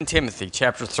Timothy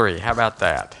chapter 3. How about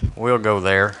that? We'll go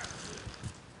there.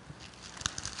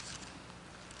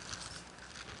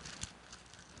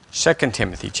 Second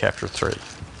Timothy chapter 3.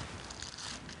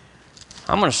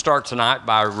 I'm going to start tonight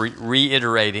by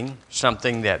reiterating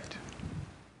something that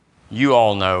you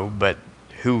all know, but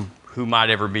who might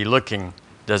ever be looking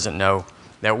doesn't know,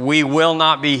 that we will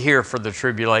not be here for the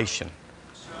tribulation.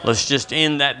 Let's just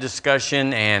end that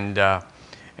discussion and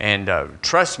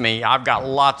trust me, I've got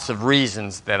lots of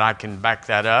reasons that I can back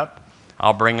that up.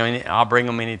 I'll bring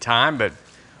them anytime, but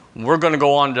we're going to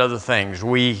go on to other things.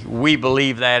 We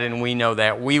believe that and we know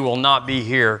that. We will not be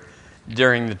here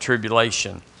during the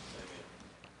tribulation.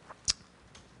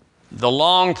 The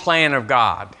long plan of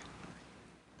God.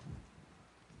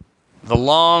 The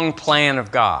long plan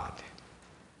of God.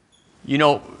 You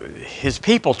know, his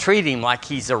people treat him like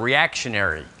he's a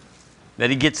reactionary. That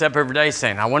he gets up every day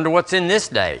saying, I wonder what's in this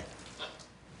day.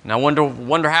 And I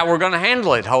wonder how we're going to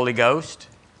handle it, Holy Ghost.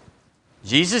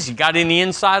 Jesus, you got any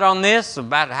insight on this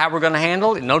about how we're going to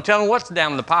handle it? No telling what's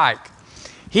down the pike.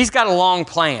 He's got a long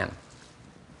plan.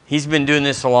 He's been doing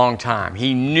this a long time.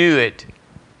 He knew it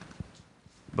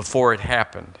before it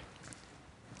happened.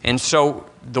 And so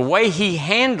the way he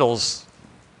handles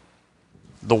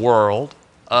the world,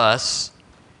 us,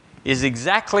 is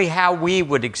exactly how we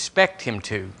would expect him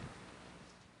to.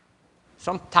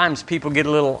 Sometimes people get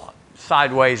a little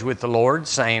sideways with the Lord,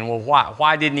 saying, well,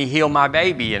 why didn't he heal my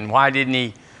baby? And why didn't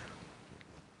he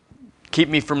keep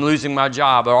me from losing my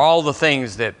job? Or all the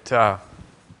things that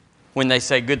when they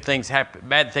say good things happen,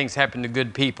 bad things happen to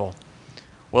good people.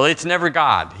 Well, it's never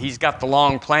God. He's got the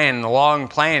long plan, and the long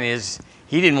plan is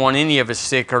he didn't want any of us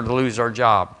sick or to lose our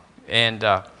job.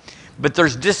 But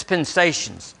there's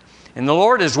dispensations. And the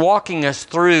Lord is walking us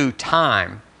through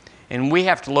time. And we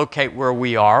have to locate where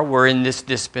we are. We're in this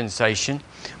dispensation.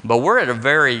 But we're at a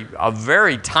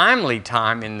very timely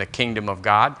time in the kingdom of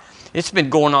God. It's been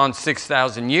going on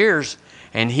 6,000 years,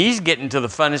 and he's getting to the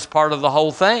funnest part of the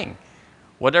whole thing.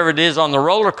 Whatever it is on the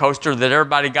roller coaster that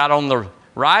everybody got on the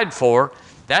ride for,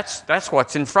 that's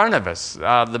what's in front of us,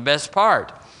 the best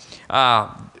part.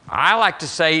 I like to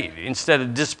say, instead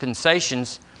of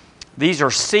dispensations, these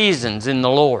are seasons in the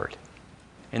Lord.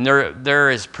 And they're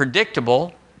as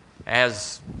predictable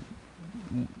as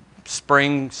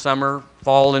spring, summer,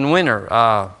 fall, and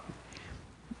winter.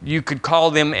 You could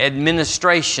call them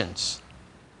administrations,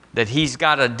 that he's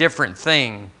got a different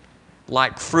thing,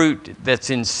 like fruit that's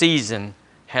in season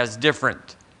has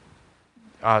different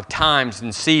times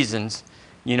and seasons.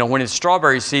 You know, when it's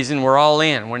strawberry season, we're all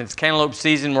in. When it's cantaloupe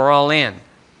season, we're all in.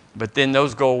 But then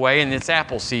those go away and it's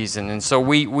apple season. And so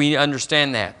we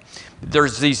understand that.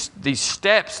 There's these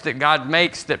steps that God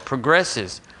makes that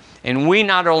progresses. And we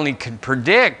not only can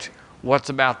predict what's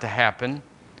about to happen,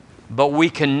 but we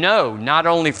can know not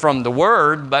only from the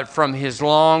Word, but from his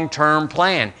long-term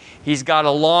plan. He's got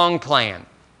a long plan.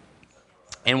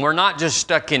 And we're not just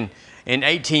stuck in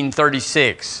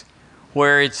 1836,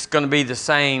 where it's going to be the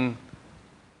same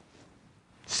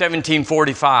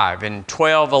 1745 and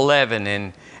 1211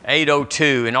 and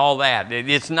 802 and all that.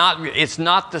 It's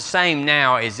not the same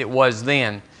now as it was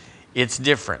then. It's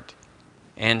different.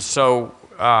 And so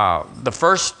the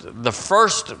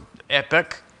first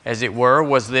epoch, as it were,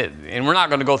 was that, and we're not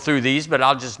going to go through these, but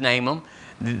I'll just name them,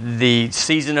 the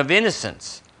season of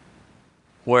innocence,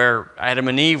 where Adam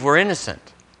and Eve were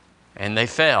innocent, and they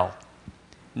fell.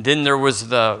 Then there was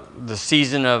the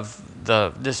season of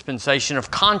the dispensation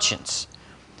of conscience,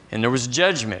 and there was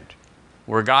judgment,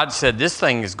 where God said, this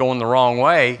thing is going the wrong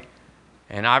way,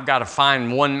 and I've got to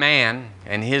find one man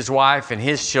and his wife and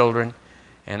his children,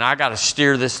 and I got to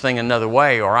steer this thing another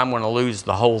way, or I'm going to lose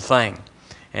the whole thing.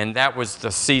 And that was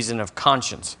the season of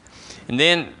conscience. And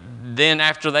then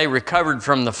after they recovered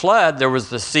from the flood, there was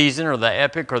the season or the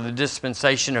epoch or the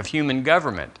dispensation of human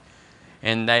government.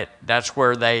 And that's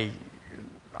where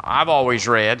I've always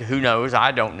read, who knows,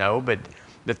 I don't know, but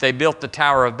that they built the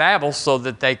Tower of Babel so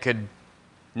that they could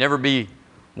never be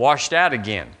washed out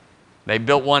again. They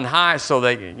built one high so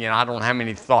I don't know how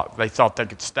many they thought they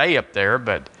could stay up there,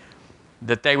 but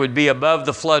that they would be above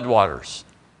the floodwaters.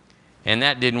 And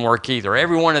that didn't work either.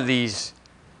 Every one of these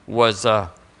was a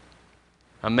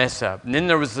mess up. And then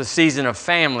there was the season of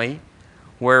family,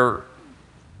 where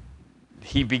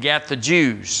he begat the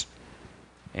Jews.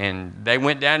 And they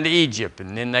went down to Egypt,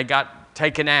 and then they got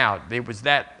taken out. It was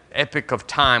that epoch of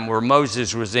time where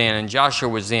Moses was in and Joshua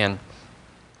was in.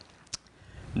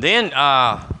 Then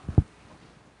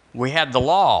we had the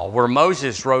law, where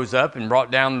Moses rose up and brought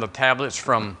down the tablets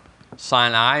from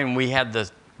Sinai, and we had the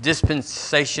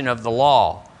dispensation of the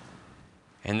law.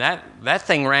 And that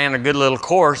thing ran a good little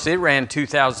course. It ran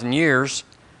 2,000 years.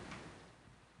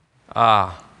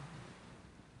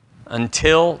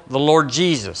 until the Lord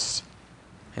Jesus.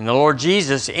 And the Lord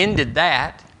Jesus ended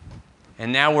that,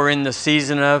 and now we're in the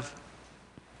season of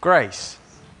grace.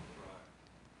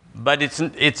 But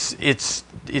it's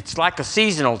like a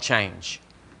seasonal change.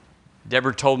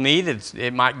 Deborah told me that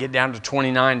it might get down to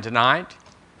 29 tonight,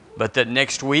 but that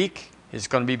next week it's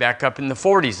going to be back up in the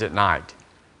 40s at night.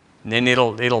 And then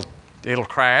it'll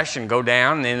crash and go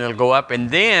down, and then it'll go up, and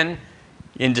then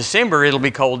in December it'll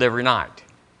be cold every night.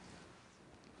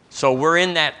 So we're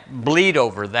in that bleed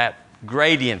over, that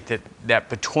gradient that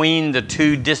between the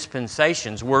two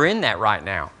dispensations. We're in that right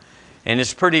now, and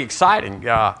it's pretty exciting.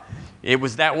 It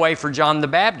was that way for John the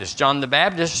Baptist. John the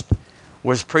Baptist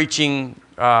was preaching,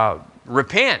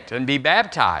 repent and be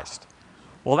baptized.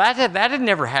 Well, that had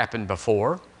never happened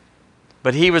before,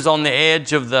 but he was on the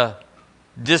edge of the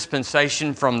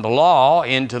dispensation from the law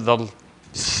into the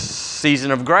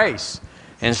season of grace.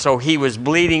 And so he was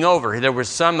bleeding over. There was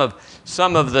some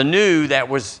of the new that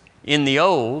was in the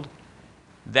old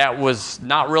that was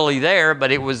not really there,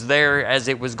 but it was there as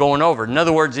it was going over. In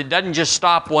other words, it doesn't just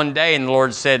stop one day and the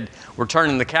Lord said, we're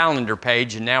turning the calendar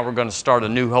page and now we're going to start a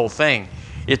new whole thing.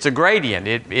 It's a gradient.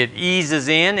 It eases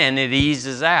in and it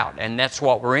eases out, and that's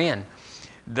what we're in.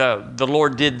 The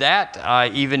Lord did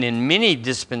that even in many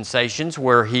dispensations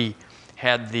where he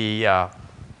had the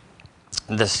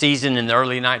season in the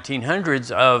early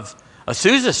 1900s of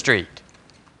Azusa Street,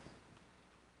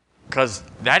 because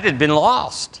that had been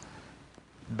lost.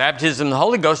 Baptism in the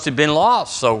Holy Ghost had been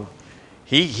lost, so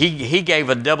he gave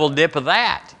a double dip of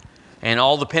that. And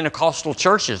all the Pentecostal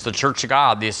churches, the Church of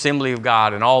God, the Assembly of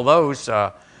God, and all those,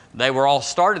 they were all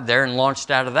started there and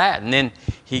launched out of that. And then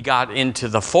he got into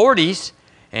the 40s,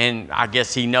 and I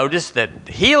guess he noticed that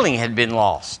healing had been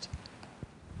lost.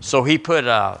 So he put,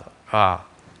 to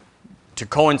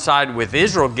coincide with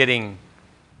Israel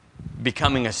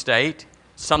becoming a state,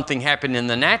 something happened in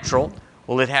the natural.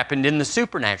 Well, it happened in the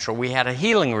supernatural. We had a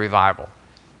healing revival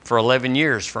for 11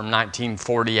 years from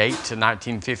 1948 to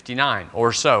 1959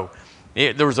 or so.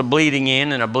 There was a bleeding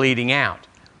in and a bleeding out.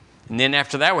 And then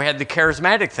after that, we had the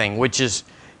charismatic thing, which is,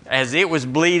 as it was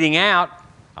bleeding out,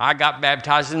 I got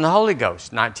baptized in the Holy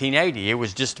Ghost, 1980. It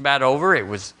was just about over. It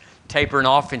was tapering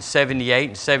off in 78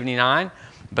 and 79.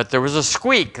 But there was a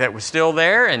squeak that was still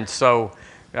there, and so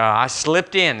I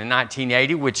slipped in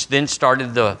 1980, which then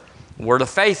started the Word of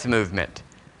Faith movement,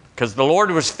 because the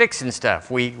Lord was fixing stuff.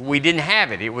 We didn't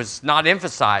have it. It was not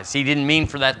emphasized. He didn't mean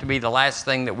for that to be the last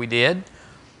thing that we did.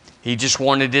 He just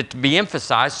wanted it to be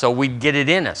emphasized so we'd get it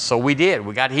in us. So we did.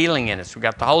 We got healing in us. We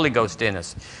got the Holy Ghost in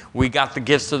us. We got the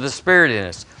gifts of the Spirit in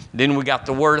us. Then we got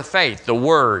the Word of Faith, the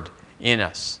Word in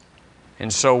us.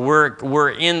 And so we're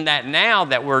in that now,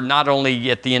 that we're not only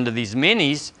at the end of these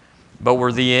minis, but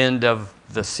we're the end of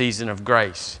the season of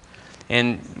grace.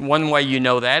 And one way you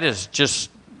know that is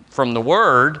just from the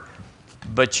Word,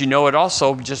 but you know it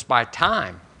also just by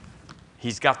time.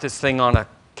 He's got this thing on a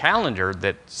calendar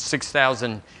that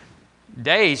 6,000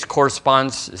 days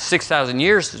corresponds, 6,000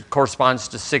 years corresponds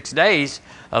to 6 days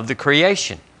of the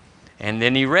creation. And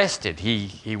then he rested.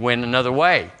 He went another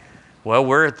way. Well,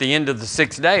 we're at the end of the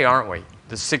 6th day, aren't we?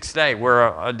 The 6th day, where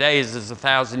a day is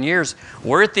 1,000 years.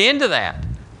 We're at the end of that.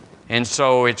 And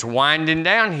so it's winding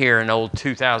down here in old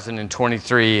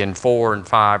 2023 and 4 and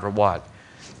 5 or what.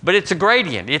 But it's a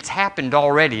gradient. It's happened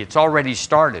already. It's already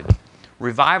started.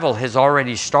 Revival has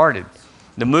already started.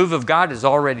 The move of God has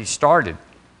already started.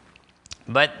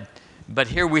 But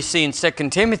here we see in 2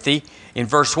 Timothy, in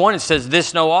verse 1, it says,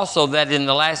 "This know also that in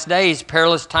the last days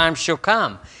perilous times shall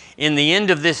come." In the end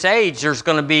of this age, there's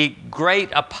going to be great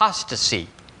apostasy,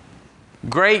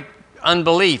 great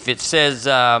unbelief. It says,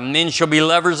 men shall be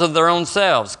lovers of their own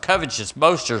selves, covetous,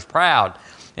 boasters, proud,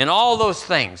 and all those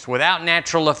things, without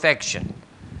natural affection,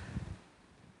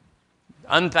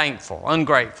 unthankful,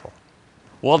 ungrateful.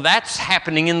 Well, that's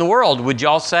happening in the world, would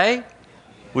y'all say?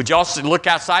 Would y'all look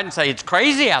outside and say, it's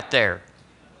crazy out there?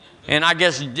 And I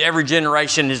guess every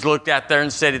generation has looked out there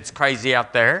and said, it's crazy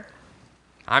out there.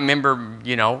 I remember,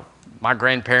 my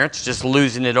grandparents just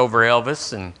losing it over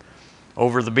Elvis and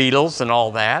over the Beatles and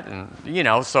all that.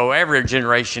 And, so every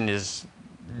generation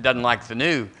doesn't like the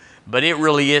new. But it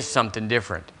really is something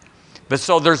different. But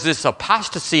so there's this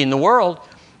apostasy in the world,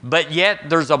 but yet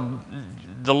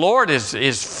the Lord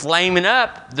is flaming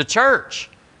up the church.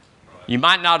 You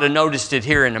might not have noticed it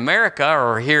here in America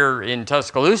or here in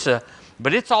Tuscaloosa,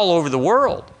 but it's all over the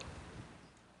world.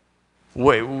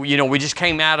 We just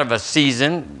came out of a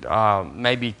season,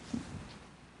 maybe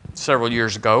several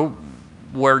years ago,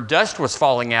 where dust was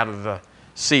falling out of the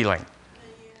ceiling.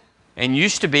 And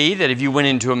used to be that if you went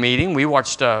into a meeting, we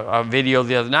watched a video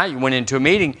the other night, you went into a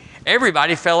meeting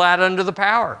everybody fell out under the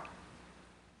power.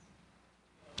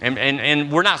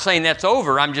 And we're not saying that's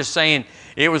over. I'm just saying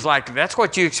it was like that's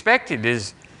what you expected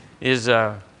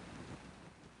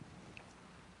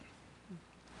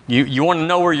you want to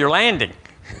know where you're landing.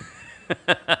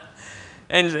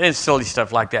 and silly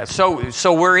stuff like that.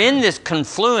 So we're in this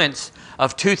confluence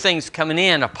of two things coming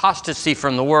in: apostasy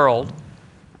from the world,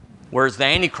 whereas the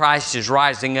Antichrist is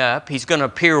rising up. He's going to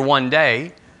appear one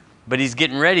day, but he's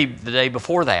getting ready the day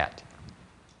before that.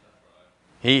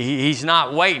 He's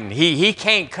not waiting. He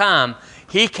can't come.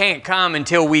 He can't come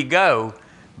until we go,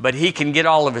 but he can get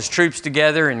all of his troops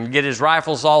together and get his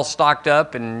rifles all stocked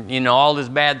up and, all his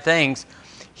bad things.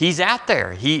 He's out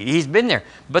there. He's been there.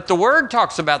 But the Word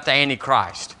talks about the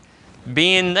Antichrist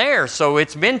being there. So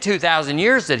it's been 2,000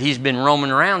 years that he's been roaming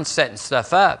around setting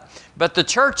stuff up. But the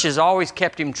church has always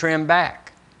kept him trimmed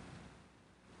back.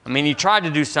 I mean, he tried to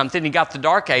do something. He got the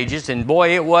Dark Ages, and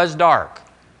boy, it was dark.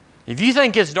 If you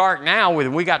think it's dark now,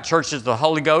 we got churches of the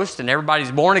Holy Ghost and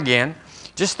everybody's born again,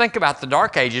 just think about the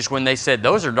Dark Ages when they said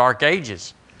those are dark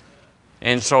ages.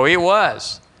 And so it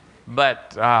was.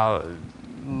 But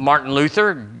Martin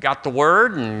Luther got the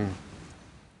Word, and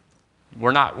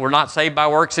we're not saved by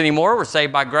works anymore. We're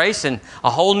saved by grace, and a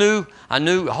whole new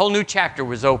chapter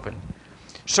was open.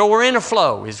 So we're in a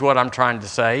flow, is what I'm trying to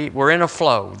say. We're in a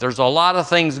flow. There's a lot of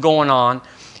things going on.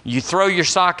 You throw your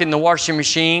sock in the washing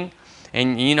machine,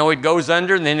 and it goes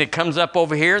under, and then it comes up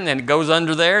over here, and then it goes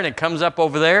under there, and it comes up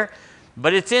over there.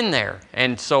 But it's in there.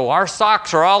 And so our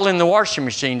socks are all in the washing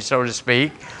machine, so to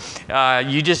speak.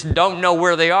 You just don't know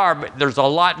where they are, but there's a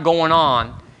lot going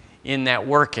on in that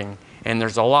working, and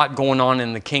there's a lot going on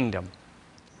in the kingdom.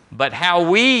 But how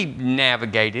we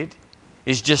navigate it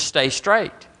is just stay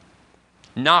straight.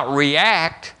 Not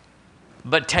react,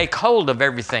 but take hold of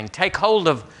everything. Take hold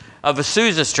of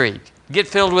Azusa Street. Get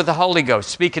filled with the Holy Ghost.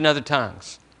 Speak in other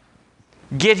tongues.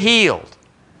 Get healed.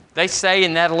 They say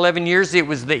in that 11 years it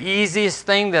was the easiest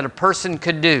thing that a person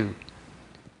could do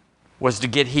was to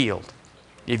get healed.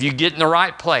 If you get in the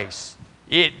right place,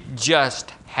 it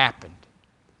just happened.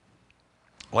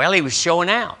 Well, he was showing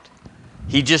out.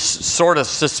 He just sort of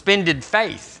suspended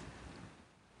faith.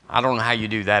 I don't know how you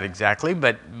do that exactly,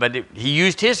 but he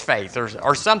used his faith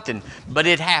or something, but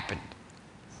it happened.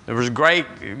 There was great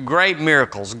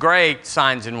miracles, great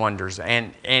signs and wonders,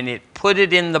 and it put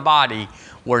it in the body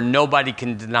where nobody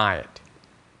can deny it.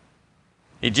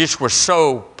 It just was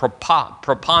so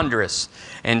preponderous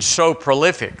and so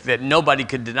prolific that nobody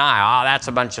could deny, that's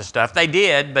a bunch of stuff. They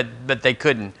did, but they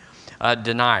couldn't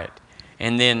deny it.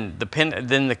 And then the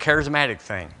charismatic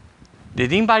thing.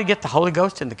 Did anybody get the Holy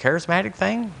Ghost in the charismatic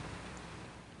thing?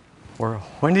 Or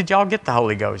when did y'all get the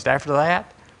Holy Ghost? After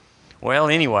that? Well,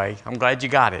 anyway, I'm glad you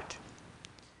got it.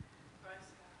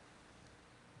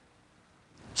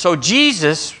 So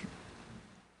Jesus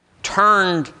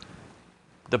turned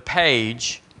the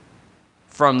page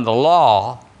from the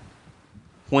law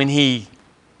when he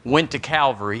went to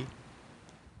Calvary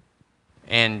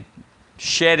and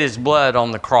shed his blood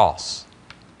on the cross.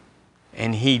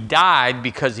 And he died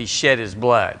because he shed his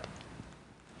blood.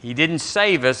 He didn't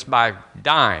save us by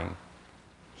dying.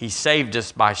 He saved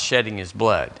us by shedding his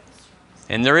blood.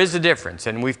 And there is a difference,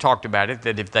 and we've talked about it,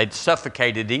 that if they'd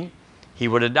suffocated him, he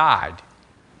would have died.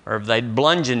 Or if they'd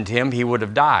bludgeoned him, he would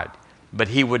have died. But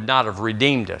he would not have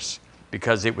redeemed us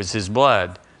because it was his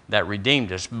blood that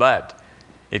redeemed us. But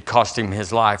it cost him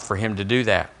his life for him to do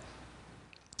that.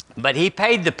 But he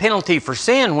paid the penalty for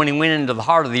sin when he went into the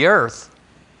heart of the earth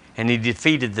and he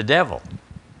defeated the devil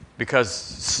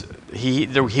because he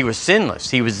was sinless.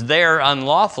 He was there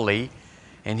unlawfully,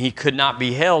 and he could not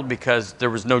be held because there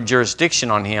was no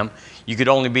jurisdiction on him. You could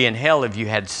only be in hell if you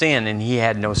had sin, and he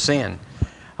had no sin.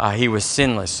 He was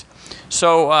sinless.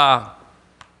 So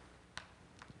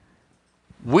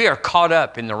we are caught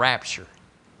up in the rapture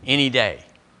any day.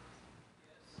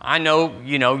 I know,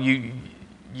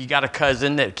 you got a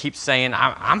cousin that keeps saying,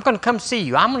 I'm going to come see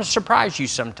you. I'm going to surprise you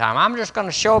sometime. I'm just going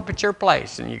to show up at your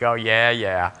place. And you go,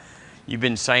 yeah. You've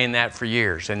been saying that for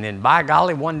years. And then, by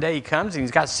golly, one day he comes and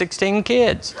he's got 16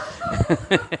 kids.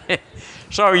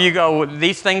 So you go,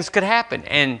 these things could happen.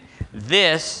 And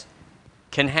this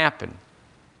can happen.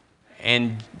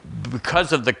 And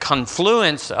because of the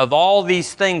confluence of all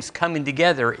these things coming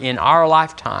together in our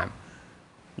lifetime,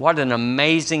 what an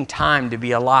amazing time to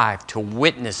be alive, to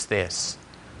witness this.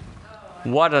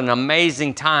 What an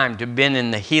amazing time to have been in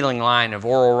the healing line of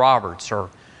Oral Roberts or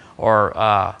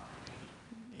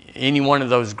any one of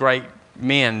those great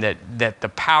men that the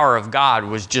power of God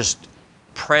was just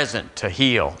present to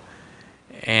heal.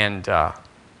 And the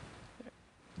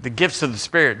gifts of the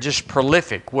Spirit just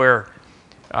prolific, where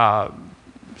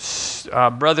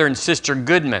Brother and Sister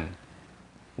Goodman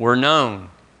were known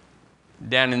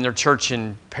down in their church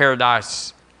in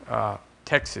Paradise,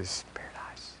 Texas.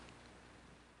 Paradise.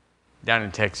 Down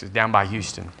in Texas, down by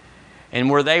Houston. And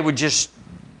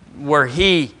where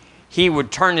he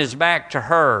would turn his back to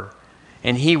her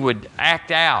and he would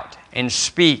act out and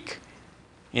speak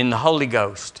in the Holy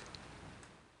Ghost.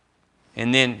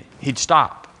 And then he'd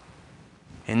stop.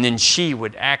 And then she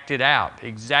would act it out,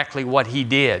 exactly what he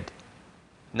did,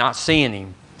 not seeing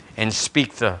him, and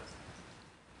speak the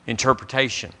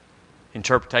interpretation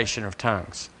of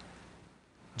tongues.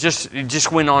 It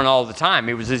just went on all the time.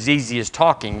 It was as easy as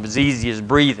talking. It was easy as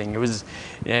breathing.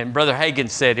 And Brother Hagin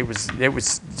said it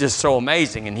was just so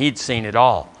amazing, and he'd seen it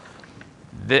all.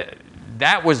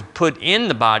 That was put in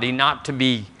the body not to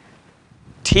be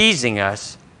teasing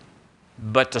us,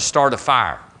 but to start a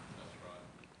fire.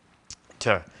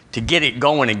 To get it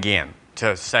going again.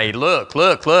 To say, look.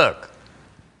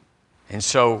 And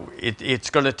so it's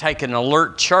going to take an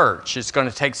alert church. It's going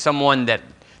to take someone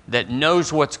that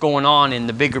knows what's going on in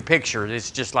the bigger picture. It's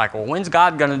just like, well, when's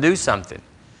God going to do something?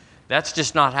 That's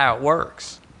just not how it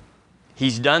works.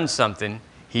 He's done something.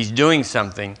 He's doing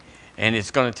something. And it's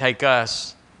going to take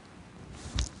us,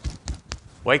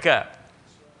 wake up.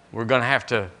 We're going to have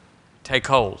to take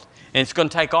hold. And it's going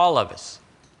to take all of us.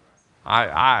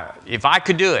 If I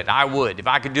could do it, I would. If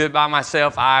I could do it by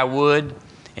myself, I would.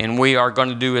 And we are going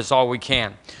to do this all we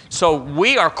can. So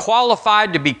we are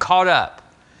qualified to be caught up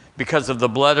because of the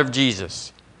blood of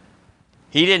Jesus.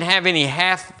 He didn't have any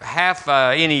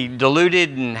any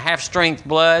diluted and half-strength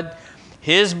blood.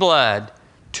 His blood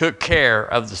took care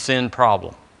of the sin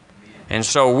problem. And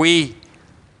so we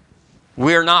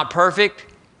are not perfect,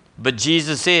 but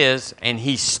Jesus is, and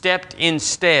He stepped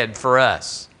instead for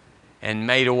us and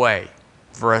made a way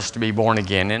for us to be born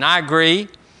again. And I agree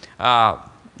that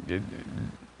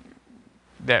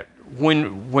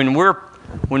when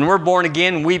we're born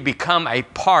again, we become a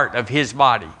part of His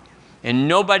body. And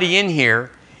nobody in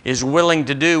here is willing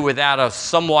to do without a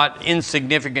somewhat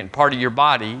insignificant part of your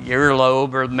body, your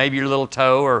earlobe or maybe your little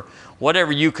toe or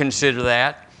whatever you consider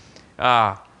that.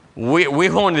 We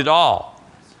want it all.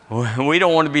 We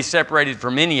don't want to be separated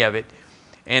from any of it.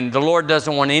 And the Lord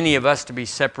doesn't want any of us to be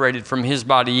separated from His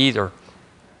body either.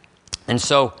 And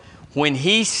so when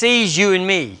He sees you and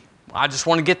me, I just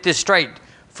want to get this straight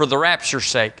for the rapture's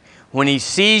sake. When He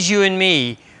sees you and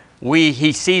me,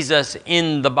 He sees us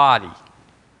in the body.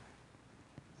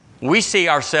 We see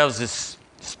ourselves as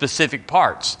specific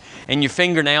parts. And your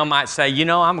fingernail might say, you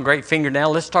know, I'm a great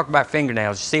fingernail. Let's talk about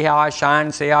fingernails. See how I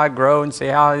shine, see how I grow, and see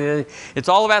how it's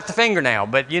all about the fingernail.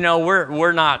 But, you know,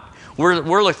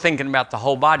 we're thinking about the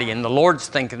whole body, and the Lord's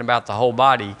thinking about the whole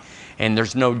body. And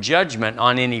there's no judgment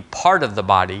on any part of the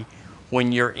body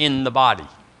when you're in the body.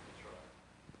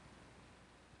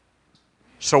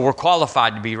 So we're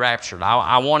qualified to be raptured.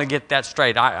 I want to get that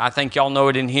straight. I think y'all know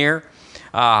it in here.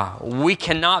 We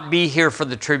cannot be here for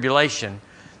the tribulation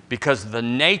because the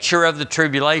nature of the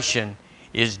tribulation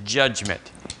is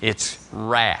judgment. It's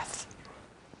wrath.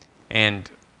 And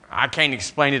I can't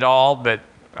explain it all, but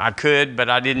I could, but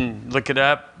I didn't look it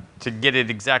up to get it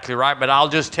exactly right. But I'll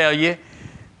just tell you,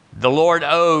 the Lord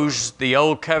owes the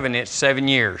old covenant 7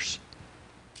 years.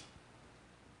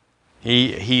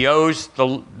 He owes the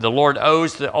Lord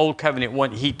owes the old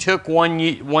covenant. He took one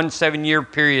 7-year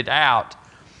period out,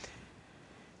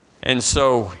 and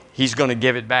so He's going to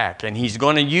give it back, and He's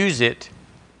going to use it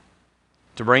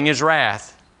to bring His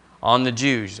wrath on the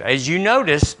Jews. As you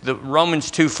notice, the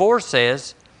Romans 2:4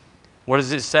 says, what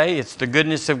does it say? It's the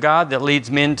goodness of God that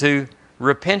leads men to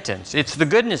repentance. It's the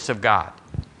goodness of God.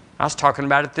 I was talking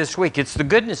about it this week. It's the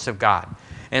goodness of God.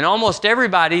 And almost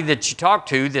everybody that you talk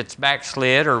to that's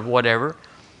backslid or whatever,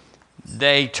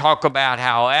 they talk about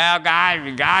how, well,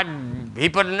 God, He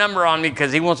put a number on me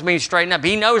because He wants me to straighten up.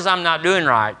 He knows I'm not doing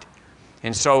right.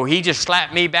 And so He just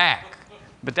slapped me back.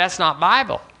 But that's not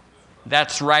Bible.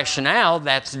 That's rationale.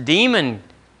 That's demon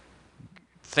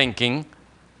thinking,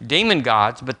 demon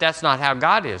gods, but that's not how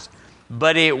God is.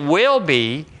 But it will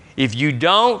be if you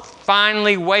don't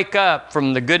finally wake up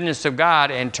from the goodness of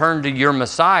God and turn to your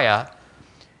Messiah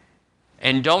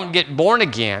and don't get born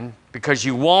again, because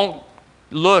you won't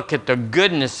look at the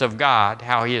goodness of God,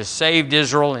 how He has saved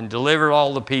Israel and delivered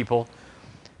all the people,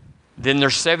 then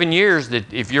there's 7 years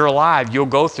that if you're alive, you'll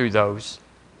go through those.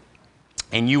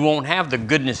 And you won't have the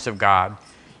goodness of God.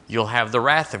 You'll have the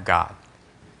wrath of God.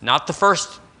 Not the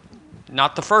first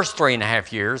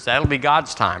 3.5 years. That'll be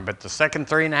God's time. But the second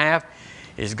 3.5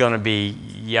 is going to be,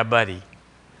 yeah, buddy.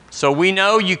 So we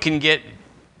know you can get,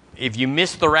 if you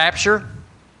miss the rapture,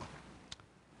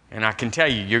 And I can tell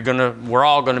you, we're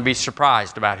all going to be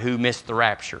surprised about who missed the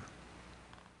rapture.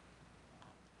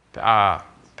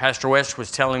 Pastor West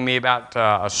was telling me about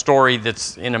a story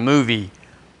that's in a movie,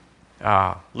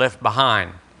 Left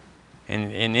Behind.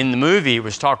 And in the movie, it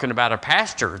was talking about a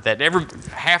pastor that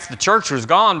half the church was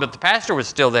gone, but the pastor was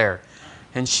still there.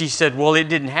 And she said, well, it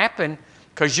didn't happen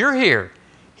because you're here.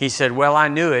 He said, well, I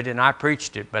knew it and I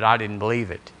preached it, but I didn't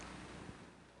believe it.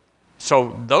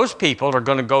 So those people are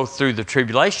going to go through the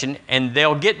tribulation and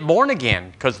they'll get born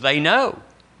again because they know.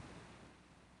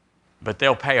 But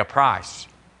they'll pay a price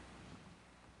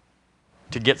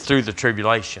to get through the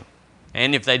tribulation.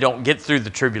 And if they don't get through the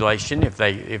tribulation, if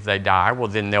they die, well,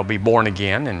 then they'll be born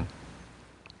again. And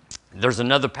there's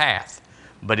another path,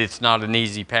 but it's not an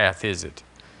easy path, is it?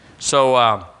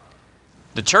 So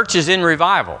the church is in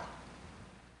revival.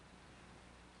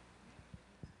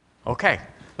 Okay,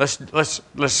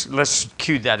 let's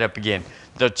cue that up again.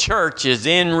 The church is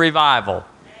in revival.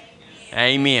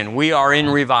 Amen. We are in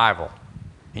revival.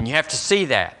 And you have to see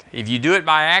that. If you do it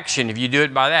by action, if you do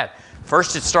it by that.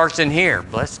 First it starts in here.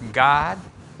 Bless God.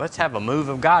 Let's have a move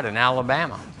of God in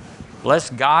Alabama. Bless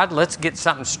God. Let's get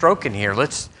something stroking here.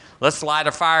 Let's light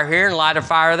a fire here and light a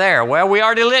fire there. Well, we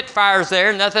already lit fires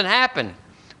there. Nothing happened.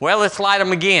 Well, let's light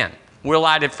them again. We'll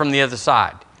light it from the other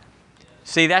side.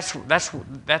 See, that's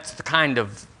the kind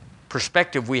of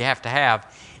perspective we have to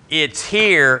have. It's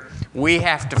here. We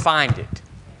have to find it.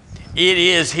 It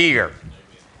is here.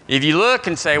 If you look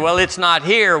and say, well, it's not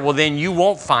here, well, then you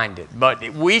won't find it. But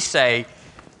we say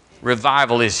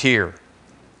revival is here.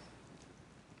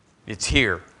 It's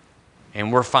here.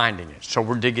 And we're finding it. So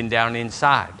we're digging down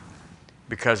inside.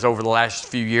 Because over the last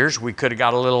few years, we could have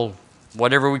got a little,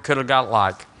 whatever we could have got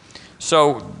like.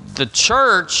 So the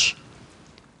church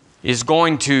is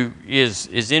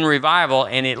in revival,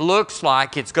 and it looks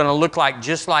like it's going to look like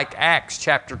just like Acts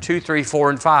chapter 2, 3, 4,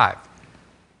 and 5.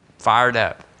 Fired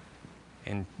up.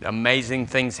 And amazing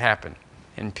things happen.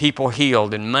 And people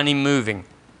healed and money moving.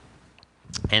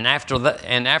 And after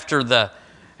the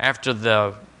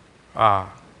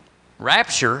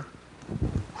rapture,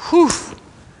 whew,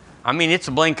 I mean, it's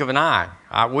a blink of an eye.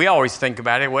 We always think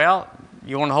about it, well,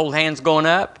 you want to hold hands going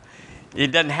up? It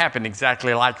doesn't happen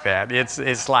exactly like that.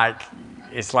 It's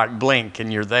like blink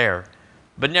and you're there.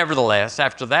 But nevertheless,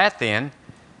 after that then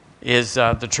is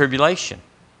the tribulation.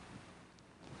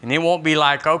 And it won't be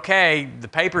like, okay, the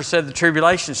paper said the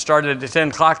tribulation started at 10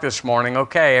 o'clock this morning.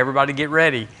 Okay, everybody get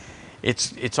ready.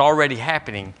 It's already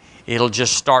happening. It'll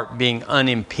just start being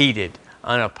unimpeded,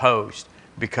 unopposed,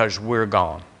 because we're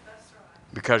gone.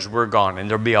 Because we're gone. And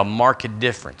there'll be a marked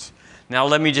difference. Now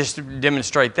let me just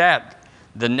demonstrate that.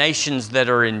 The nations that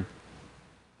are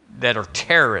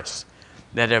terrorists,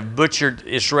 that have butchered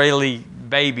Israeli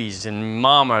babies and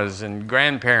mamas and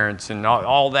grandparents and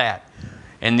all that,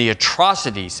 and the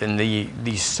atrocities and the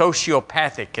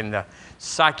sociopathic and the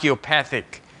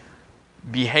psychopathic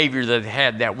behavior that they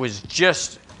had, that was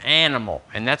just animal,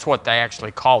 and that's what they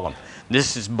actually call them.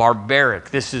 This is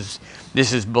barbaric. This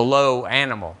is below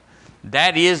animal.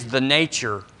 That is the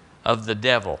nature of the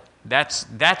devil. That's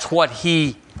what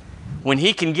when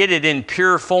he can get it in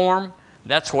pure form,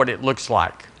 that's what it looks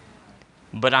like.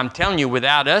 But I'm telling you,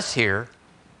 without us here,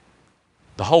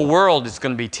 the whole world is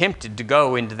going to be tempted to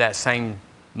go into that same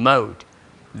mode.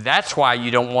 That's why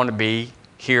you don't want to be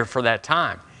here for that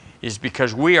time, is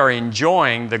because we are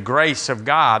enjoying the grace of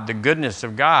God, the goodness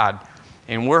of God,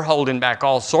 and we're holding back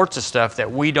all sorts of stuff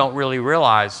that we don't really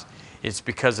realize it's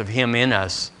because of Him in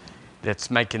us that's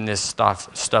making this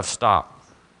stuff stop.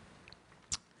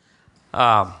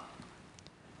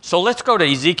 So let's go to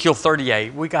Ezekiel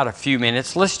 38. We got a few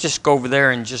minutes. Let's just go over there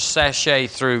and just sashay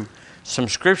through some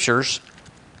scriptures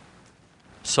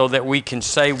so that we can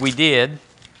say we did.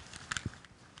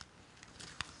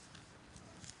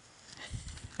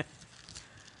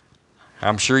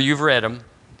 I'm sure you've read them.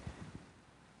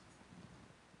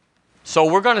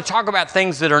 So we're going to talk about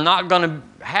things that are not going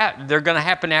to happen. They're going to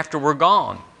happen after we're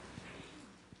gone.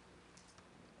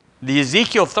 The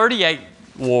Ezekiel 38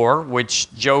 war,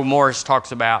 which Joe Morris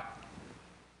talks about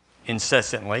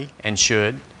incessantly and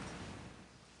should,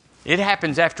 it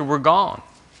happens after we're gone.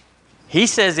 He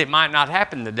says it might not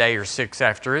happen the day or 6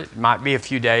 after it. It might be a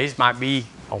few days, might be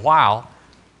a while,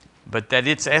 but that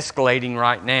it's escalating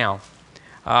right now.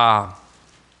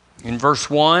 In verse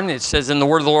 1, it says, "And the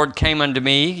word of the Lord came unto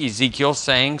me, Ezekiel,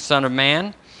 saying, Son of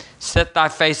man, set thy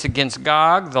face against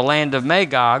Gog, the land of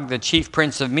Magog, the chief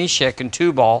prince of Meshech and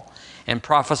Tubal, and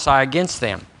prophesy against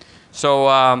them."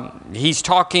 So he's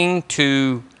talking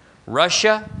to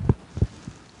Russia,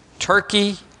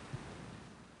 Turkey,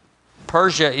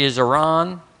 Persia is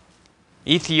Iran,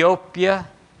 Ethiopia,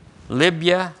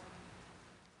 Libya,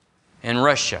 and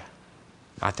Russia.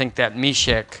 I think that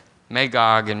Meshach,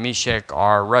 Magog and Meshach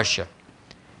are Russia.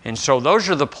 And so those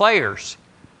are the players.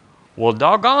 Well,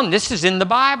 doggone, this is in the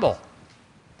Bible.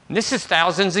 This is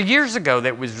thousands of years ago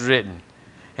that was written.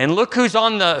 And look who's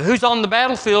on the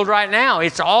battlefield right now.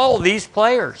 It's all these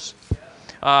players.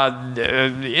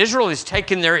 Israel is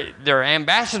taking their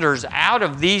ambassadors out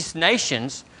of these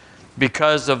nations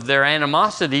because of their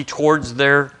animosity towards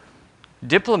their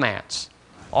diplomats.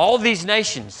 All these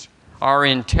nations are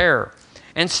in terror.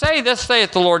 And say, thus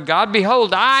saith the Lord God,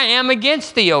 behold, I am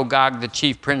against thee, O Gog, the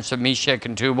chief prince of Meshach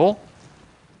and Tubal.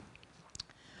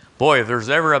 Boy, if there's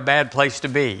ever a bad place to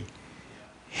be,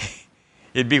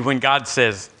 it'd be when God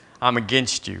says, I'm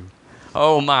against you.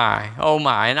 Oh my, oh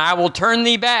my. And I will turn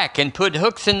thee back and put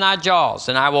hooks in thy jaws,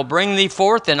 and I will bring thee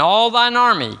forth in all thine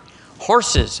army,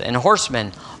 horses and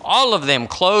horsemen, all of them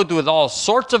clothed with all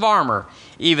sorts of armor,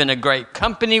 even a great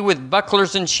company with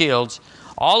bucklers and shields,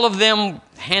 all of them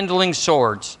handling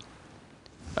swords.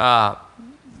 Let's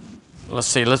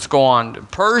see, let's go on.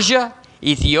 Persia,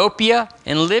 Ethiopia,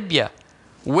 and Libya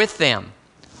with them,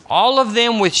 all of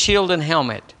them with shield and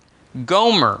helmet.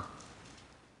 Gomer,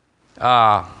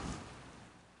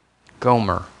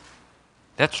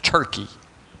 that's Turkey,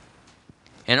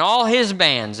 and all his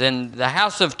bands, and the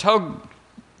house of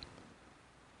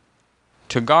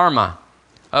Togarmah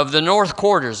of the north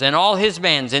quarters, and all his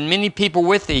bands, and many people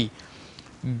with thee.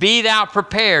 Be thou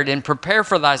prepared, and prepare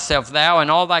for thyself, thou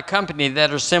and all thy company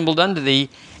that are assembled unto thee,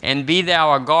 and be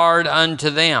thou a guard unto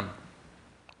them.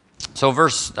 So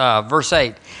verse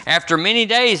 8, after many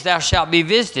days thou shalt be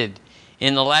visited.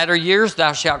 In the latter years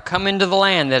thou shalt come into the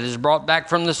land that is brought back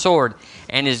from the sword,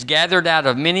 and is gathered out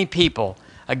of many people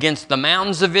against the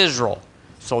mountains of Israel.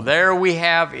 So there we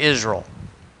have Israel.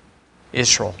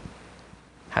 Israel.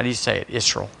 How do you say it?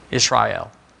 Israel.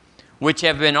 Which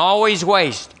have been always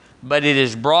waste, but it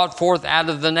is brought forth out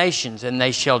of the nations, and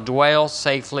they shall dwell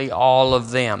safely, all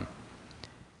of them.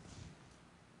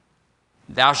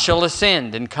 Thou shalt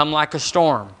ascend and come like a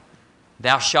storm.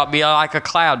 Thou shalt be like a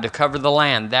cloud to cover the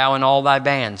land, thou and all thy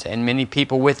bands, and many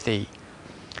people with thee.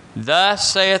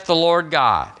 Thus saith the Lord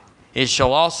God, it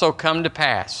shall also come to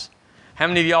pass. How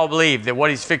many of y'all believe that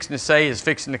what he's fixing to say is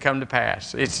fixing to come to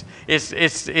pass? It's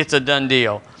a done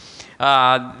deal.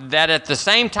 That at the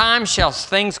same time shall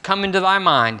things come into thy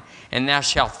mind, and thou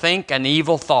shalt think an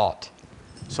evil thought.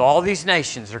 So all these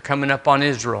nations are coming up on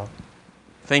Israel,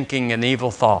 thinking an evil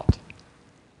thought.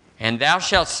 And thou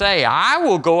shalt say, I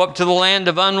will go up to the land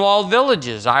of unwalled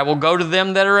villages. I will go to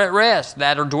them that are at rest,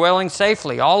 that are dwelling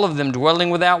safely, all of them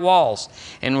dwelling without walls,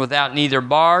 and without neither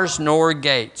bars nor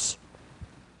gates.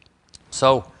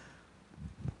 So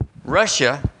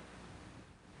Russia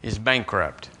is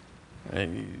bankrupt.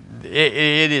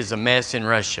 It is a mess in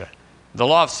Russia. The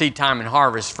law of seed time and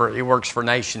harvest, it works for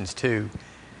nations too.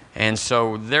 And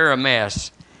so they're a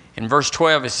mess. In verse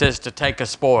 12 it says to take a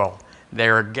spoil. They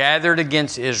are gathered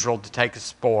against Israel to take a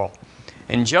spoil.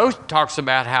 And Job talks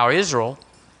about how Israel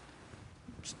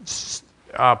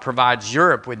provides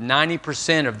Europe with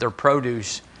 90% of their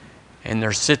produce and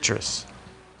their citrus.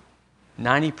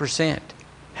 90%.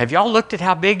 Have y'all looked at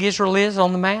how big Israel is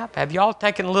on the map? Have y'all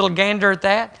taken a little gander at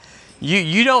that?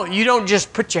 You don't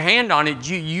just put your hand on it.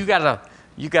 You gotta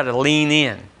lean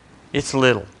in. It's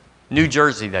little. New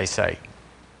Jersey, they say.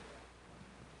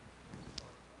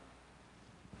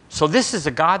 So this is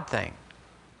a God thing.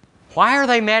 Why are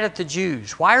they mad at the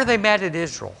Jews? Why are they mad at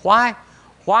Israel? Why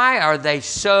are they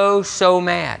so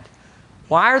mad?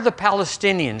 Why are the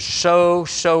Palestinians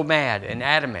so mad and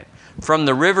adamant? From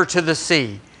the river to the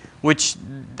sea, which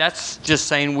that's just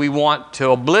saying we want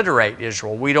to obliterate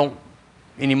Israel. We don't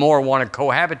anymore want to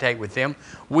cohabitate with them.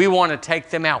 We want to take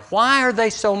them out. Why are they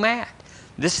so mad?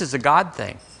 This is a God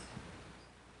thing.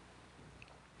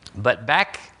 But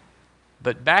back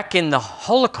in the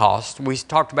Holocaust, we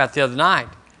talked about the other night,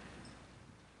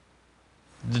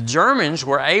 the Germans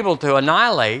were able to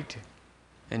annihilate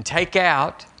and take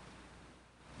out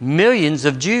millions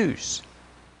of Jews.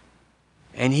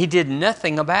 And he did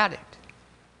nothing about it,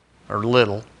 or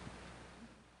little.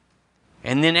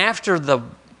 And then after the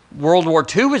World War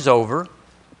II was over,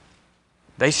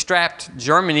 they strapped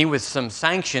Germany with some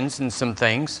sanctions and some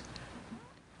things.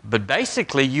 But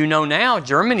basically, you know now,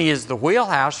 Germany is the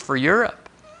wheelhouse for Europe.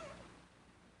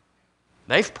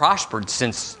 They've prospered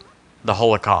since the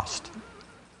Holocaust.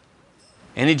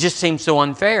 And it just seems so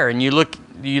unfair. And you look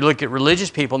at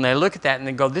religious people and they look at that and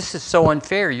they go, this is so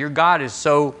unfair. Your God is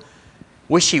so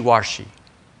wishy-washy.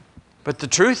 But the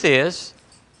truth is,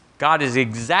 God is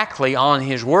exactly on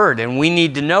His Word, and we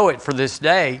need to know it for this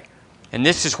day. And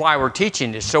this is why we're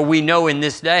teaching this, so we know in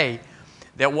this day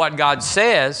that what God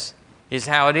says is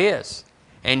how it is.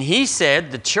 And he said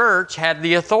the church had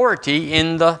the authority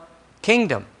in the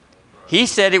kingdom. He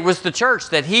said it was the church,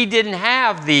 that he didn't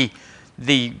have the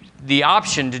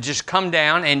option to just come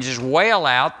down and just wail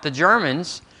out the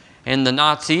Germans and the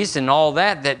Nazis and all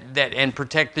that and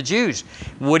protect the Jews.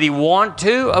 Would he want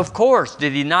to? Of course.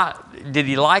 Did he not? Did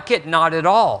he like it? Not at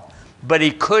all. But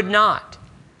he could not.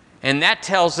 And that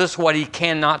tells us what he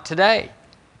cannot today.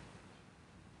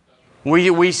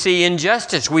 We see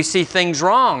injustice. We see things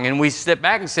wrong. And we step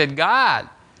back and said, God,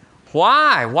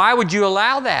 why? Why would you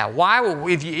allow that? Why,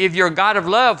 if you're a God of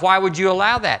love, why would you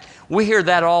allow that? We hear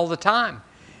that all the time.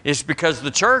 It's because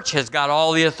the church has got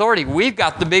all the authority. We've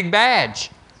got the big badge.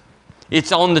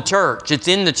 It's on the church. It's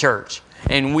in the church.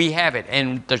 And we have it.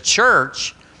 And the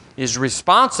church is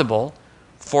responsible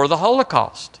for the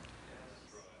Holocaust.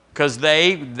 Because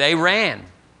they ran.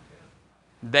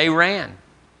 They ran.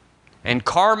 And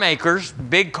car makers,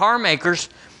 big car makers,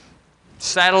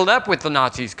 saddled up with the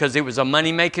Nazis because it was a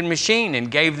money-making machine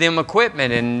and gave them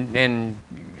equipment and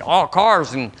all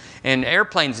cars and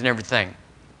airplanes and everything.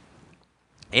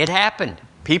 It happened.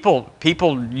 People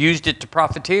used it to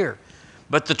profiteer.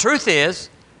 But the truth is,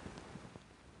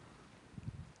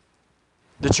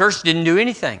 the church didn't do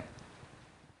anything.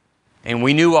 And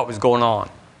we knew what was going on.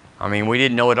 I mean, we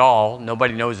didn't know it all.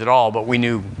 Nobody knows it all, but we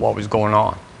knew what was going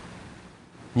on.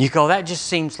 And you go, that just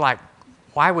seems like,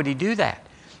 why would he do that?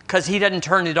 Because he doesn't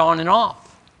turn it on and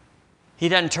off. He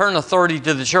doesn't turn authority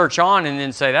to the church on and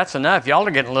then say, that's enough. Y'all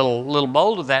are getting a little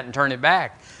bold with that and turn it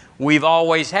back. We've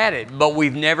always had it, but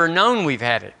we've never known we've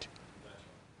had it.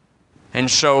 And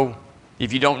so,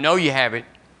 if you don't know you have it,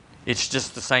 it's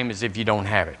just the same as if you don't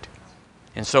have it.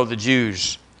 And so the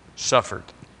Jews suffered.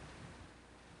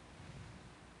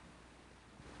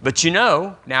 But you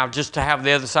know, now just to have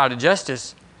the other side of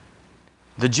justice,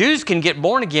 the Jews can get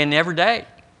born again every day.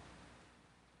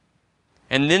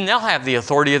 And then they'll have the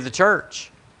authority of the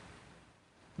church.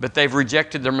 But they've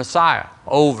rejected their Messiah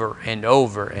over and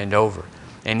over and over.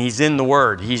 And He's in the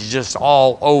Word. He's just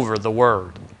all over the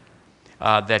Word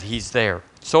that He's there.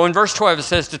 So in verse 12 it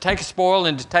says, to take a spoil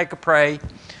and to take a prey,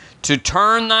 to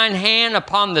turn thine hand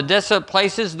upon the desolate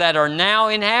places that are now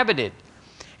inhabited,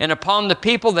 and upon the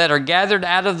people that are gathered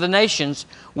out of the nations,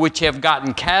 which have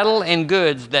gotten cattle and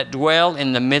goods that dwell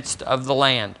in the midst of the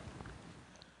land.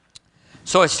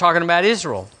 So it's talking about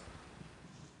Israel.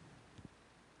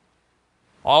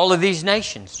 All of these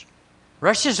nations.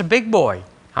 Russia's a big boy.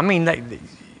 I mean,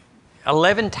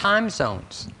 11 time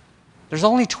zones. There's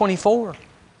only 24.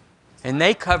 And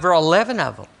they cover 11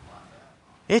 of them.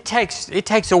 It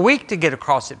takes a week to get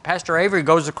across it. Pastor Avery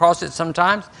goes across it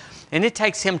sometimes, and it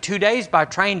takes him 2 days by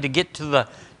train to get to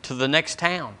the next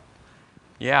town.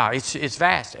 Yeah, it's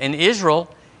vast. And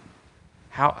Israel,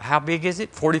 how big is it?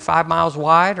 45 miles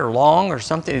wide or long or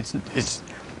something?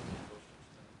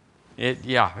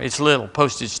 It's little,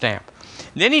 postage stamp.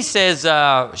 Then he says,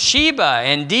 Sheba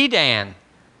and Dedan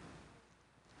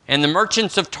and the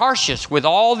merchants of Tarshish with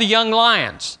all the young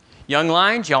lions. Young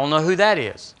lions, y'all know who that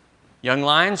is. Young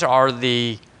lions are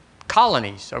the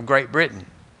colonies of Great Britain.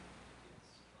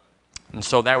 And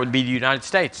so that would be the United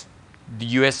States. The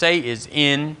USA is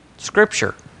in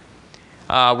Scripture.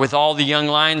 With all the young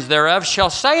lions thereof shall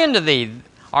say unto thee,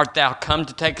 art thou come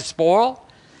to take a spoil?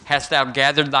 Hast thou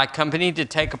gathered thy company to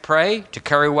take a prey, to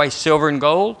carry away silver and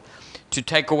gold, to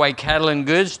take away cattle and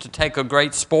goods, to take a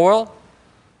great spoil?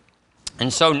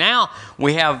 And so now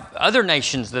we have other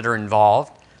nations that are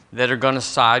involved that are going to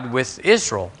side with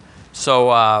Israel.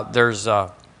 So there's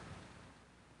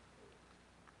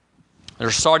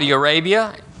Saudi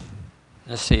Arabia.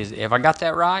 Let's see, have I got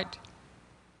that right?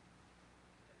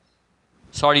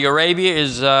 Saudi Arabia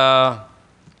is, I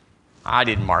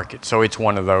didn't mark it, so it's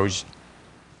one of those.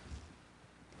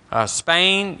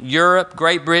 Spain, Europe,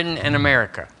 Great Britain, and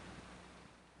America.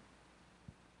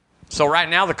 So right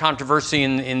now the controversy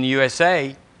in the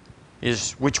USA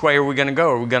is which way are we going to go?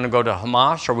 Are we going to go to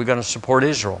Hamas or are we going to support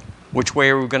Israel? Which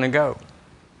way are we going to go?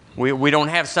 We don't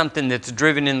have something that's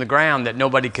driven in the ground that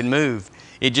nobody can move.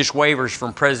 It just wavers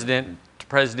from president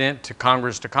to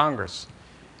Congress to Congress.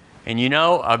 And you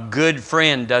know, a good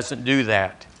friend doesn't do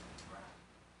that.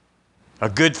 A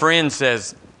good friend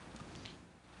says,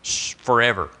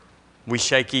 forever.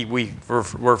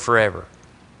 We're forever.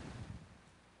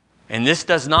 And this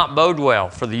does not bode well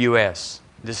for the U.S.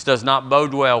 This does not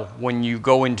bode well when you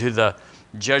go into the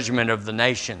judgment of the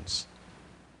nations,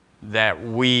 that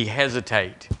we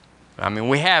hesitate. I mean,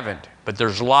 we haven't, but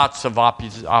there's lots of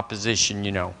opposition,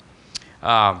 you know.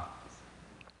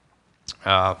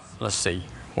 Let's see,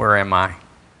 where am I?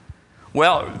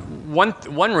 Well,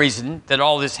 one reason that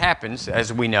all this happens,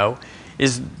 as we know,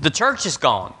 is the church is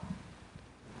gone.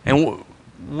 And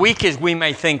weak as we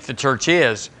may think the church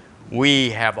is,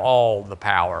 we have all the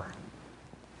power.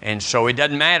 And so it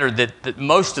doesn't matter that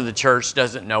most of the church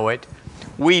doesn't know it.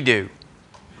 We do.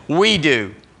 We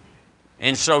do.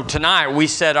 And so tonight we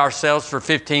set ourselves for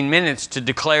 15 minutes to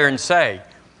declare and say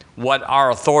what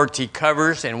our authority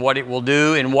covers and what it will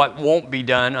do and what won't be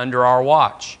done under our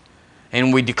watch.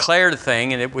 And we declared a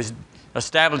thing and it was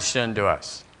established unto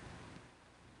us.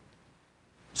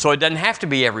 So it doesn't have to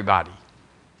be everybody.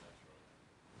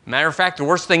 Matter of fact, the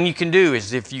worst thing you can do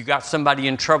is if you got somebody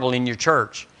in trouble in your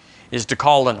church is to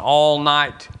call an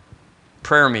all-night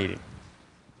prayer meeting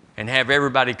and have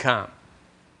everybody come.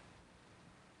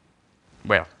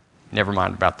 Well, never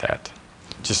mind about that.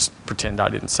 Just pretend I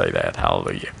didn't say that.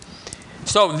 Hallelujah.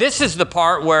 So this is the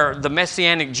part where the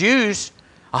Messianic Jews,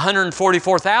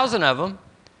 144,000 of them,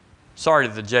 sorry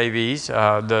to the JVs,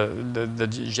 the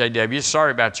JWs,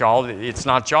 sorry about y'all. It's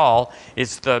not y'all.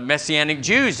 It's the Messianic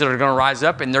Jews that are going to rise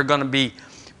up and they're going to be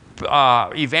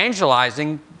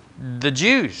evangelizing the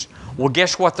Jews. Well,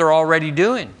 guess what they're already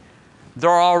doing?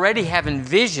 They're already having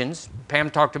visions. Pam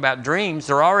talked about dreams.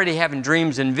 They're already having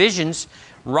dreams and visions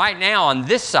right now on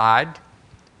this side,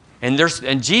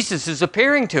 and Jesus is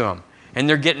appearing to them, and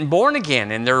they're getting born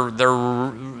again, and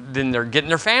they're getting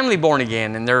their family born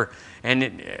again, and they're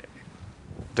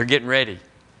getting ready.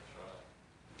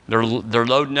 They're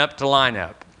loading up to line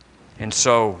up, and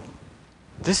so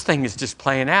this thing is just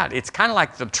playing out. It's kind of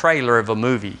like the trailer of a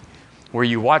movie, where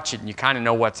you watch it and you kind of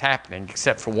know what's happening,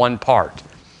 except for one part,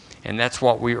 and that's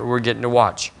what we're getting to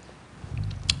watch.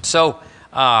 So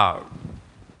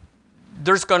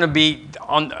there's going to be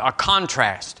a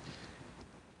contrast.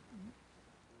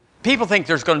 People think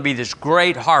there's going to be this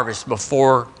great harvest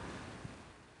before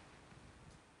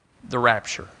the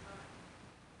rapture.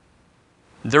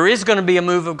 There is going to be a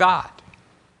move of God,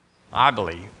 I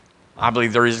believe. I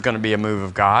believe there is going to be a move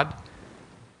of God.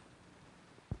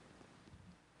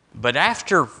 But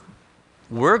after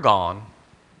we're gone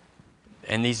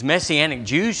and these Messianic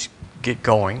Jews get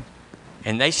going,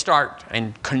 and they start,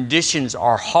 and conditions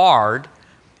are hard,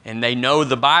 and they know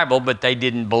the Bible, but they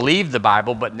didn't believe the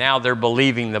Bible, but now they're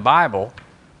believing the Bible.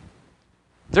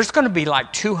 There's going to be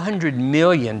like 200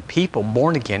 million people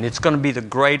born again. It's going to be the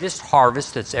greatest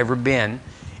harvest that's ever been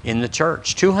in the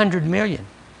church. 200 million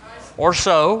or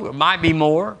so. It might be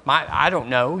more. I don't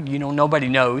know. You know, nobody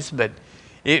knows, but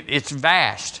it's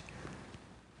vast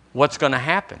what's going to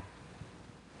happen.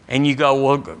 And you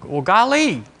go, well,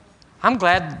 golly, I'm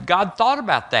glad God thought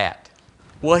about that.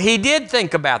 Well, He did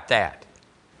think about that.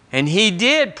 And He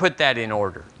did put that in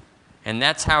order. And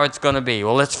that's how it's going to be.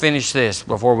 Well, let's finish this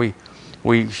before are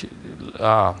we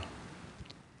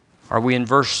in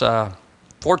verse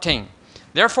 14?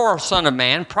 Therefore, Son of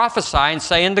Man, prophesy and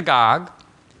say unto Gog,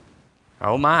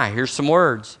 oh my, here's some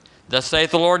words. Thus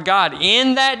saith the Lord God,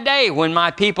 in that day when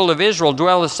my people of Israel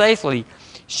dwelleth safely,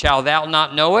 shalt thou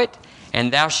not know it?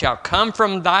 And thou shalt come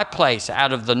from thy place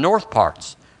out of the north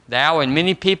parts, thou and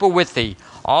many people with thee,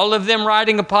 all of them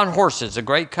riding upon horses, a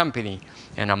great company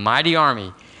and a mighty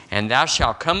army. And thou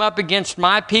shalt come up against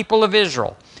my people of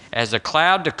Israel as a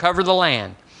cloud to cover the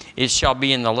land. It shall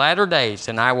be in the latter days,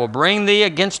 and I will bring thee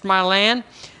against my land.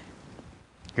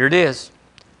 Here it is.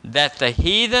 That the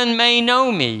heathen may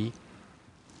know me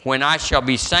when I shall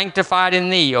be sanctified in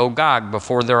thee, O Gog,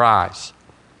 before their eyes.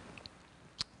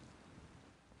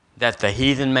 That the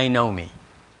heathen may know me.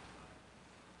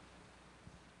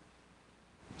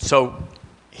 So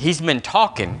He's been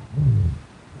talking,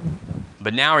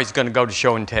 but now He's going to go to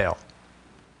show and tell.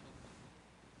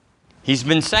 He's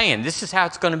been saying, this is how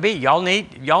it's going to be. Y'all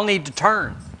need to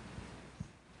turn.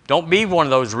 Don't be one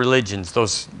of those religions,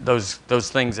 those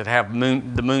things that have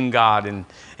the moon god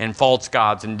and false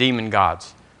gods and demon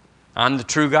gods. I'm the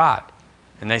true God.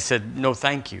 And they said, no,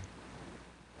 thank you.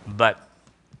 But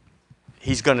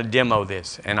He's going to demo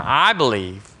this. And I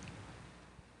believe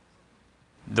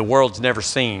the world's never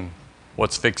seen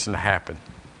what's fixing to happen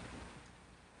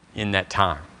in that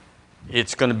time.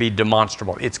 It's going to be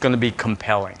demonstrable. It's going to be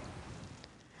compelling.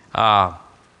 Let's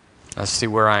see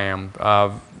where I am.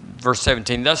 Verse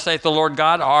 17, thus saith the Lord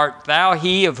God, art thou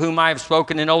He of whom I have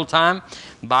spoken in old time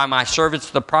by my servants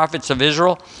the prophets of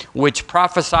Israel, which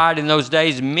prophesied in those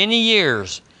days many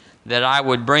years that I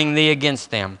would bring thee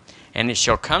against them? And it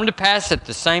shall come to pass at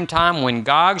the same time when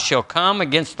Gog shall come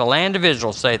against the land of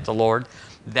Israel, saith the Lord,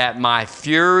 that my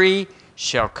fury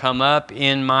shall come up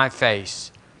in my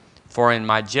face. For in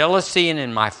my jealousy and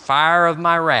in my fire of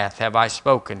my wrath have I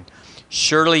spoken.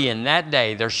 Surely in that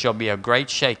day there shall be a great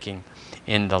shaking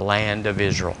in the land of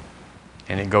Israel.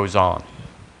 And it goes on.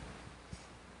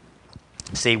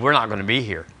 See, we're not going to be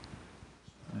here.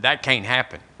 That can't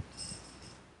happen.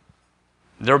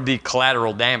 there'll be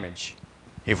collateral damage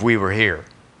if we were here.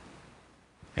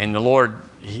 And the Lord,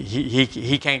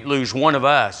 He can't lose one of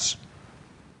us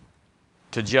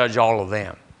to judge all of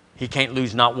them. He can't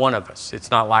lose not one of us.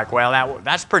 It's not like, well,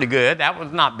 that's pretty good. That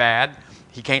was not bad.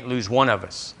 He can't lose one of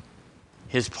us.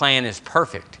 His plan is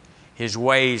perfect. His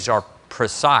ways are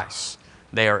precise.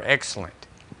 They are excellent.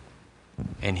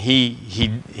 And he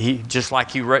just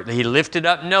like he lifted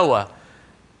up Noah,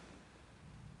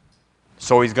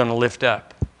 so He's going to lift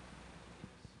up.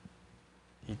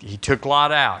 He took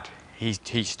Lot out. He's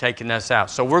taking us out.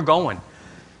 So we're going.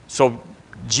 So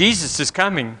Jesus is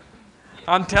coming.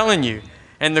 I'm telling you.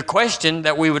 And the question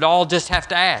that we would all just have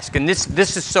to ask, and this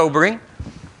is sobering.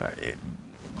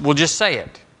 We'll just say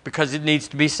it because it needs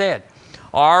to be said.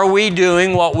 Are we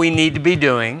doing what we need to be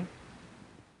doing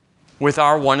with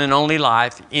our one and only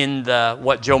life in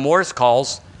what Joe Morris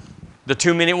calls the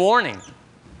 2-minute warning?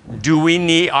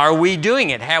 Are we doing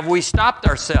it? Have we stopped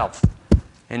ourselves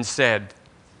and said,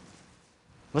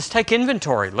 let's take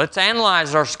inventory. Let's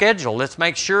analyze our schedule. Let's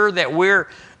make sure that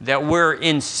we're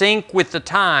in sync with the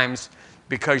times,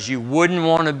 because you wouldn't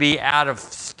want to be out of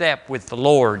step with the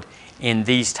Lord in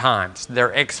these times.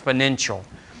 They're exponential.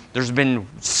 There's been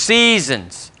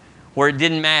seasons where it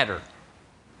didn't matter.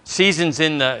 Seasons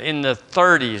in the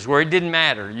 30s where it didn't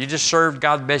matter. You just served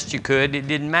God the best you could. It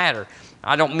didn't matter.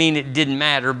 I don't mean it didn't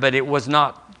matter, but it was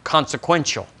not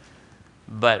consequential.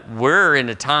 But we're in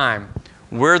a time,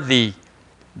 we're the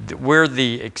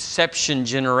exception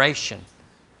generation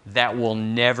that will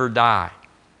never die.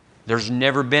 There's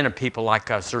never been a people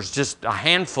like us. There's just a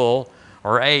handful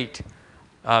or 8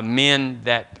 men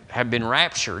that have been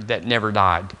raptured that never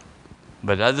died.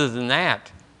 But other than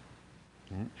that,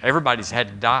 everybody's had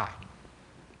to die.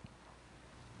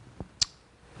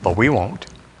 But we won't.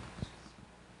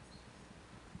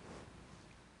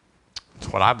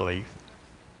 That's what I believe.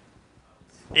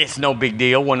 It's no big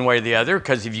deal one way or the other,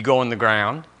 because if you go on the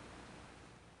ground,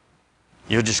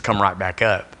 you'll just come right back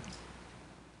up.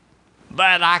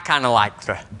 But I kind of like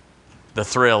the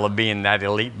thrill of being that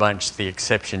elite bunch, the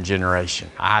exception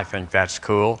generation. I think that's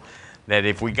cool. That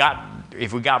if we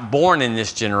got born in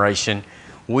this generation,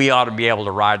 we ought to be able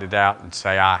to ride it out and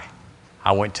say,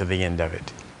 I went to the end of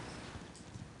it.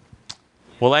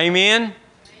 Well, amen?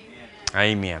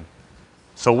 Amen.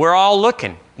 So we're all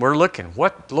looking. We're looking.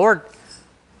 What, Lord,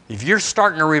 if you're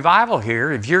starting a revival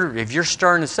here, if you're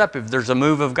stirring us up, if there's a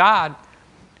move of God,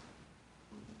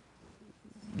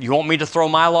 you want me to throw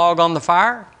my log on the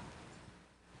fire?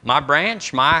 My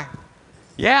branch?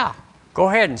 Yeah, go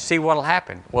ahead and see what'll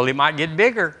happen. Well, it might get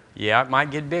bigger. Yeah, it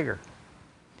might get bigger.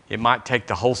 It might take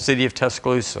the whole city of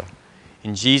Tuscaloosa.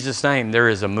 In Jesus' name, there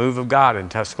is a move of God in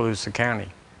Tuscaloosa County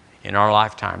in our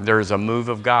lifetime. There is a move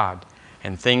of God.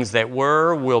 And things that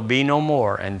were will be no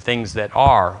more, and things that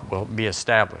are will be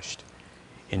established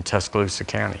in Tuscaloosa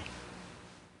County.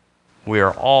 We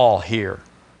are all here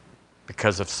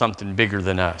because of something bigger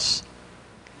than us.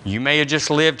 You may have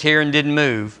just lived here and didn't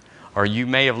move, or you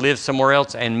may have lived somewhere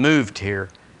else and moved here.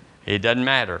 It doesn't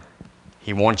matter.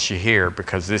 He wants you here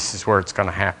because this is where it's going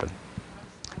to happen.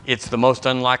 It's the most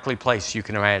unlikely place you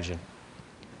can imagine.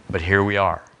 But here we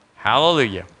are.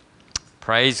 Hallelujah.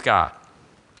 Praise God.